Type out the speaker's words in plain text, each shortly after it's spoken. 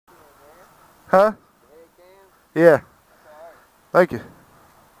Huh? Yeah. Thank you.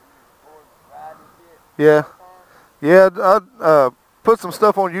 Yeah. Yeah, I put some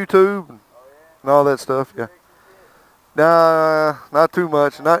stuff on YouTube and all that stuff, yeah. Nah, not too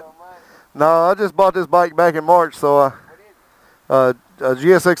much. No, I just bought this bike back in March, so a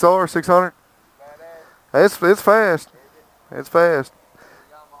GSXR 600. It's fast. It's fast.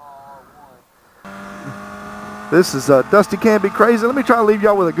 This is Dusty Can Be Crazy. Let me try to leave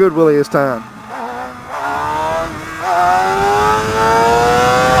y'all with a good Willie this time.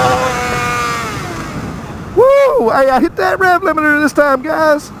 Woo! Hey, I hit that rev limiter this time,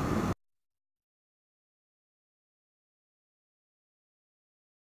 guys.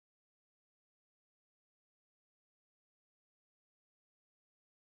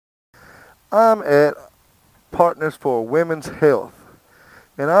 I'm at Partners for Women's Health,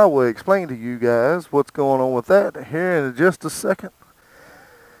 and I will explain to you guys what's going on with that here in just a second.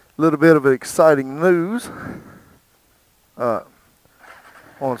 A little bit of exciting news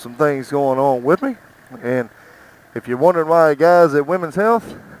on some things going on with me. And if you're wondering why, guys, at Women's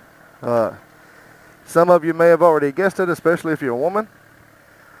Health, some of you may have already guessed it, especially if you're a woman.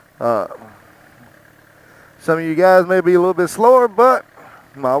 Some of you guys may be a little bit slower, but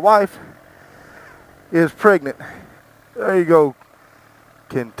my wife is pregnant. There you go,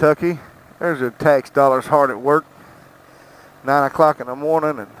 Kentucky. There's your tax dollars hard at work. 9 o'clock in the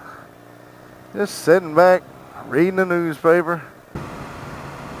morning and just sitting back, reading the newspaper.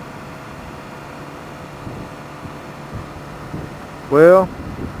 Well,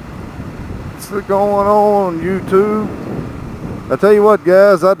 what's going on YouTube? I tell you what,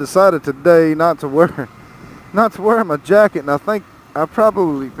 guys, I decided today not to wear my jacket, and I think I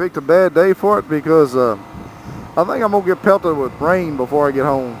probably picked a bad day for it because I think I'm gonna get pelted with rain before I get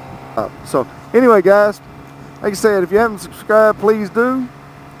home. So anyway, guys, like I said, if you haven't subscribed, please do.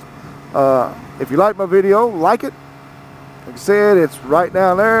 If you like my video, like it. Like I said, it's right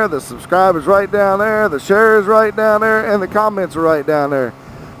down there. The subscribe is right down there. The share is right down there. And the comments are right down there.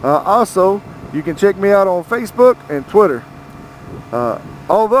 Also, you can check me out on Facebook and Twitter.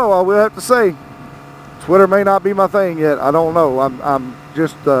 Although I will have to say, Twitter may not be my thing yet. I don't know. I'm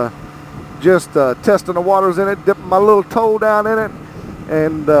just testing the waters in it, dipping my little toe down in it.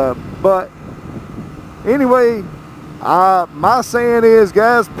 And but anyway, my saying is,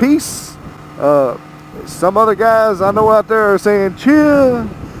 guys, peace. Some other guys I know out there are saying chill.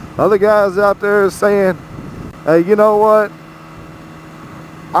 Other guys out there are saying, hey, you know what?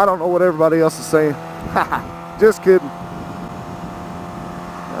 I don't know what everybody else is saying. Just kidding.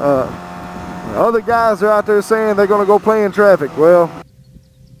 Other guys are out there saying they're going to go play in traffic. Well,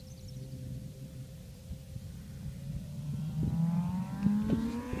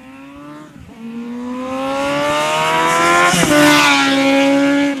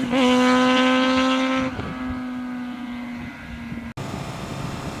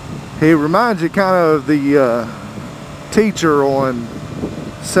 he reminds you kind of the teacher on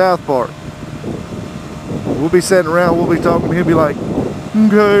South Park. We'll be sitting around, we'll be talking, he'll be like,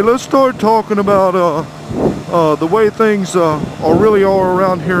 okay, let's start talking about the way things really are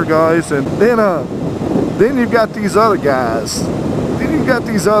around here, guys. And then you've got these other guys.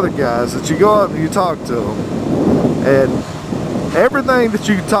 That you go out and you talk to them. And everything that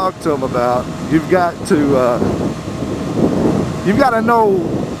you talk to them about, you've got to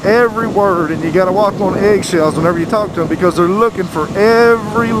know every word, and you got to walk on eggshells whenever you talk to them, because they're looking for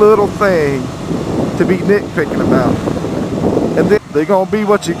every little thing to be nitpicking about. And then they're going to be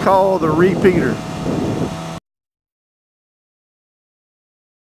what you call the repeater.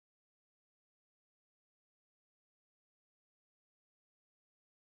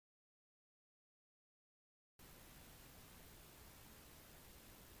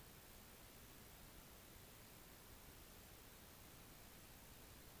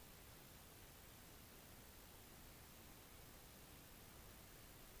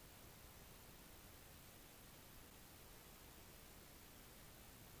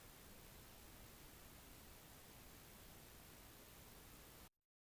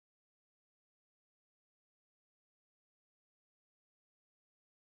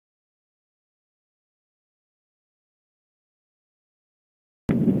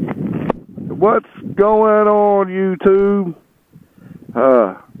 What's going on, YouTube?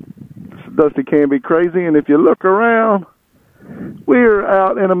 Dusty Can Be Crazy, and if you look around, we're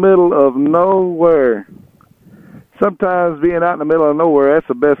out in the middle of nowhere. Sometimes being out in the middle of nowhere, that's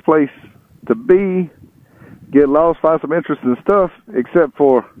the best place to be. Get lost, find some interesting stuff, except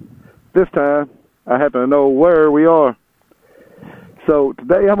for this time, I happen to know where we are. So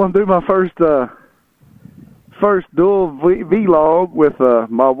today I'm going to do my first dual vlog with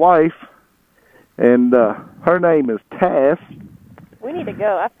my wife. And her name is Tass. We need to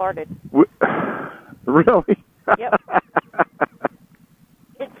go. I farted. Really? Yep.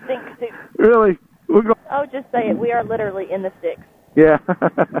 It stinks too. Really? We'll go. Oh, just say it. We are literally in the sticks. Yeah.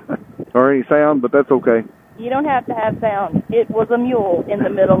 Or any sound, but that's okay. You don't have to have sound. It was a mule in the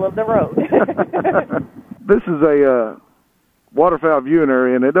middle of the road. This is a waterfowl viewing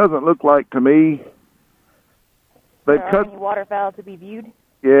area, and it doesn't look like to me they've There cut are any waterfowl to be viewed?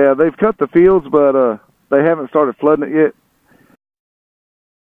 Yeah, they've cut the fields, but they haven't started flooding it yet.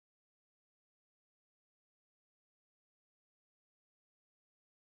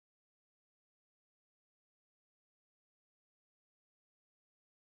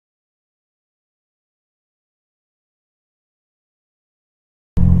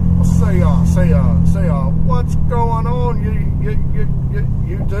 Say, what's going on, YouTube?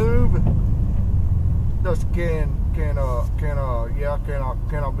 Just can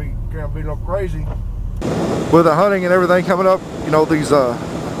I be a little crazy? With the hunting and everything coming up, you know, these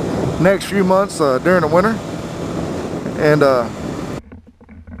next few months during the winter, and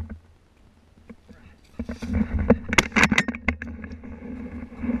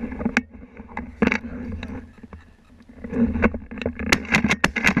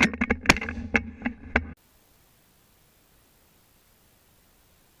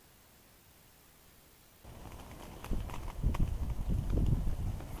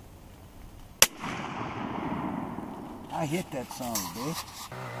I hit that son of a bitch.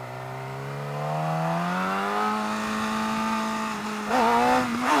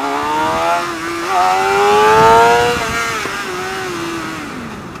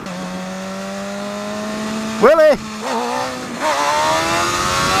 Willie!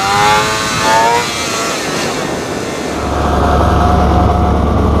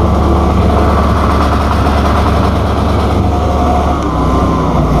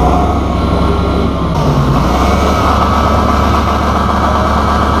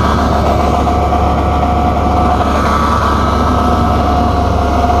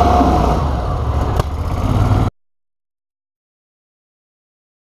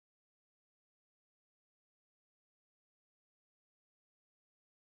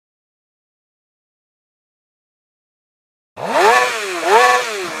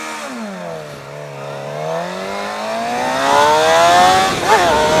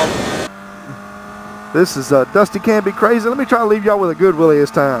 This is Dusty Can't Be Crazy. Let me try to leave y'all with a good Willie this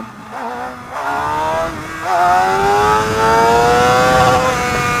time.